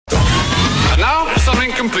Now,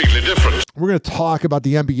 something completely different. We're going to talk about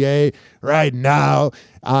the NBA right now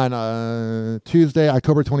on Tuesday,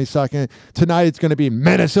 October 22nd. Tonight, it's going to be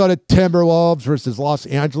Minnesota Timberwolves versus Los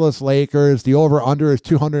Angeles Lakers. The over-under is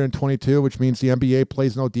 222, which means the NBA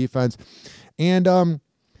plays no defense. And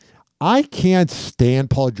I can't stand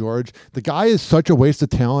Paul George. The guy is such a waste of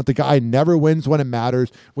talent. The guy never wins when it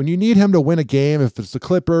matters. When you need him to win a game, if it's the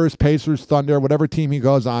Clippers, Pacers, Thunder, whatever team he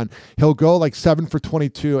goes on, he'll go like 7 for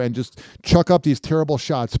 22 and just chuck up these terrible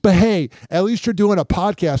shots. But hey, at least you're doing a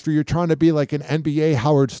podcast where you're trying to be like an NBA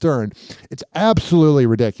Howard Stern. It's absolutely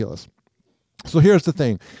ridiculous. So here's the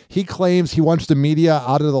thing. He claims he wants the media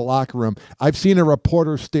out of the locker room. I've seen a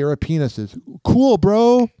reporter stare at penises. Cool,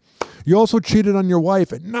 bro. You also cheated on your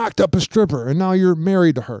wife and knocked up a stripper, and now you're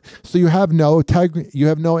married to her. So you have no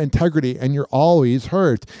integrity, and you're always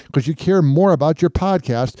hurt because you care more about your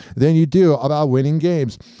podcast than you do about winning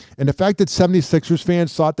games. And the fact that 76ers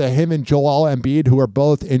fans thought that him and Joel Embiid, who are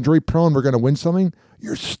both injury-prone, were going to win something,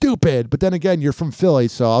 you're stupid. But then again, you're from Philly,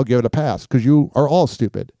 so I'll give it a pass because you are all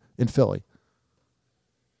stupid in Philly.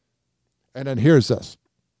 And then here's this.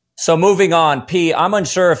 So moving on, P, I'm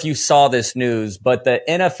unsure if you saw this news, but the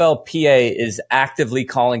NFLPA is actively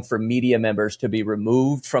calling for media members to be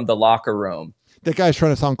removed from the locker room. That guy's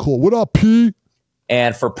trying to sound cool. What up, P?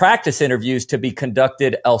 And for practice interviews to be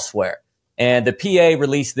conducted elsewhere. And the PA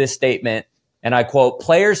released this statement, and I quote,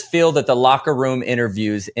 "Players feel that the locker room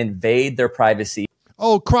interviews invade their privacy."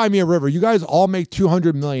 Oh, cry me a river. You guys all make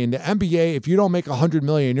 $200 million. The NBA, if you don't make $100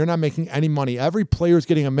 million, you're not making any money. Every player is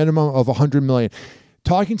getting a minimum of $100 million.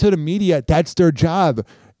 Talking to the media, that's their job.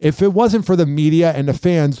 If it wasn't for the media and the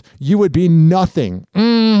fans, you would be nothing.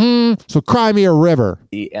 So cry me a river.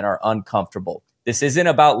 And are uncomfortable. This isn't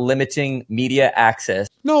about limiting media access.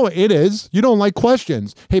 No, it is. You don't like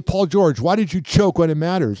questions. Hey, Paul George, why did you choke when it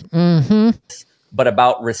matters? But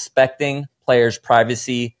about respecting players'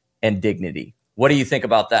 privacy and dignity. What do you think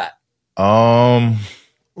about that? You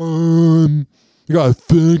gotta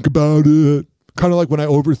think about it. Kind of like when I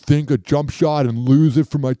overthink a jump shot and lose it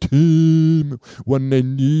for my team when they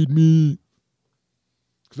need me.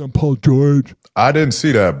 Because I'm Paul George. I didn't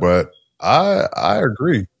see that, but I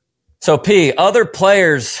agree. So, P, other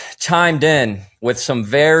players chimed in with some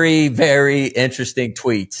very, very interesting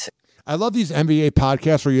tweets. I love these NBA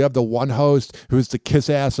podcasts where you have the one host who's the kiss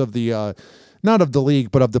ass of the, not of the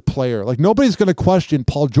league, but of the player. Like, nobody's going to question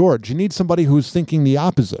Paul George. You need somebody who's thinking the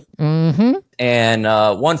opposite. And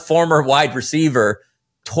one former wide receiver,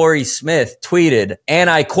 Torrey Smith, tweeted, and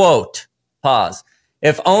I quote, pause,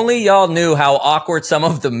 "If only y'all knew how awkward some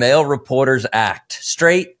of the male reporters act.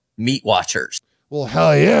 Straight meat watchers." Well,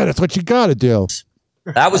 hell yeah, that's what you got to do.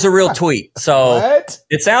 That was a real tweet. So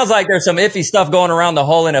it sounds like there's some iffy stuff going around the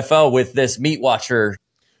whole NFL with this meat watcher.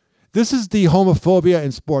 This is the homophobia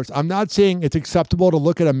in sports. I'm not saying it's acceptable to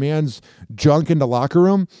look at a man's junk in the locker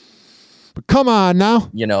room, but come on now.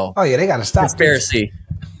 You know. Oh, yeah, they got to stop conspiracy.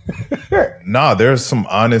 Nah, there's some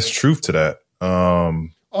honest truth to that.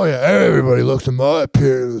 Oh, yeah, everybody looks at my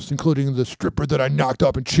appearance, including the stripper that I knocked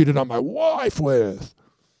up and cheated on my wife with.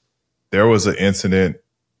 There was an incident,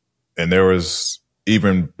 and there was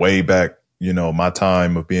even way back, you know, my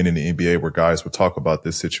time of being in the NBA where guys would talk about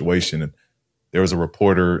this situation. And there was a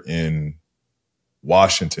reporter in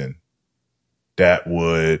Washington that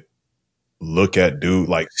would look at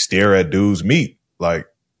stare at dudes' meat, like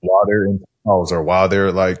while they're in house or while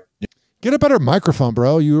they're like. Get a better microphone,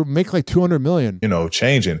 bro. You make like $200 million. You know,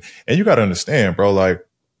 changing. And you got to understand, bro, like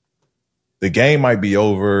the game might be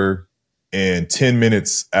over and 10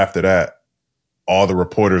 minutes after that, all the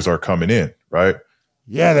reporters are coming in, right?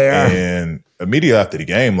 Yeah, they are. And immediately after the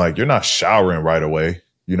game, like you're not showering right away.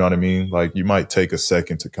 You know what I mean? Like you might take a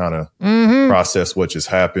second to kind of process what just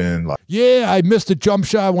happened. Like, yeah, I missed a jump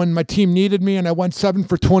shot when my team needed me and I went 7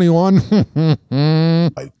 for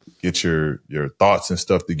 21. Like get your thoughts and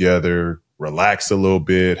stuff together, relax a little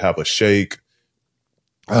bit, have a shake.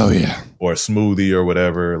 Oh, yeah. Or a smoothie or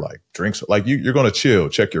whatever, like drinks. Like you're going to chill,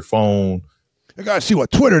 check your phone. I got to see what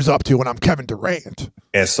Twitter's up to when I'm Kevin Durant.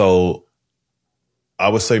 And so I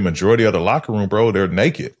would say majority of the locker room, bro, they're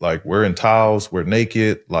naked. Like we're in towels, we're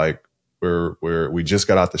naked. Like we just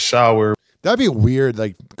got out the shower. That'd be weird,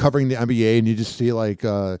 like covering the NBA and you just see like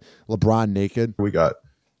LeBron naked. We got,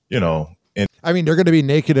 you know. And I mean, they're going to be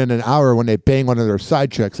naked in an hour when they bang one of their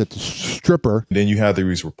side chicks at the stripper. Then you have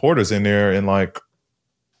these reporters in there and like,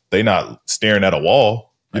 they not staring at a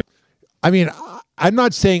wall. I mean, I'm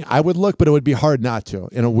not saying I would look, but it would be hard not to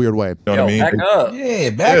in a weird way. You know what I mean? Back up. Yeah,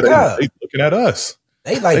 back up. They looking at us.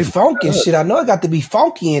 They like funky and shit. I know it got to be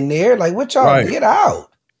funky in there. Like, what y'all get out?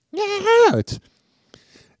 Yeah.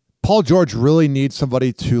 Paul George really needs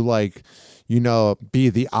somebody to like, be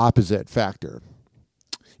the opposite factor.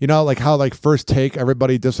 Like how like First Take,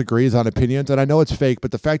 everybody disagrees on opinions. And I know it's fake,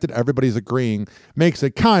 but the fact that everybody's agreeing makes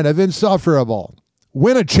it kind of insufferable.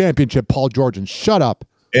 Win a championship, Paul George, and shut up.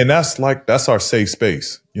 And that's our safe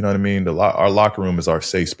space. You know what I mean? Our locker room is our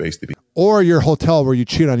safe space to be. Or your hotel where you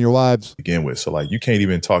cheat on your wives. Begin with. So like, you can't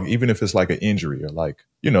even talk, even if it's like an injury or like,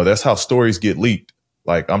 that's how stories get leaked.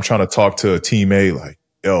 Like I'm trying to talk to a teammate like,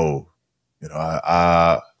 yo,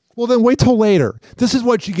 well, then wait till later. This is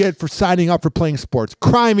what you get for signing up for playing sports.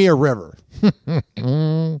 Cry me a river.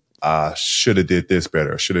 I should have did this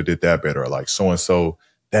better. I should have did that better. Or like so-and-so,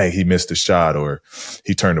 dang, he missed a shot or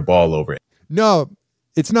he turned the ball over. No,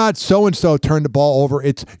 it's not so-and-so turned the ball over.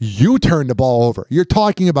 It's you turned the ball over. You're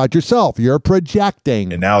talking about yourself. You're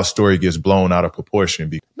projecting. And now a story gets blown out of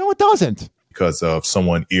proportion. No, it doesn't. Because of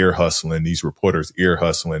someone ear hustling, these reporters ear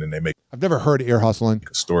hustling, and they make. I've never heard ear hustling.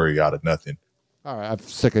 A story out of nothing. All right, I'm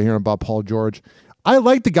sick of hearing about Paul George. I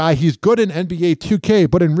like the guy. He's good in NBA 2K,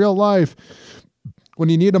 but in real life, when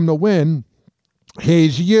you need him to win,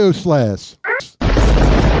 he's useless.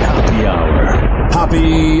 Happy hour.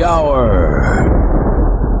 Happy hour.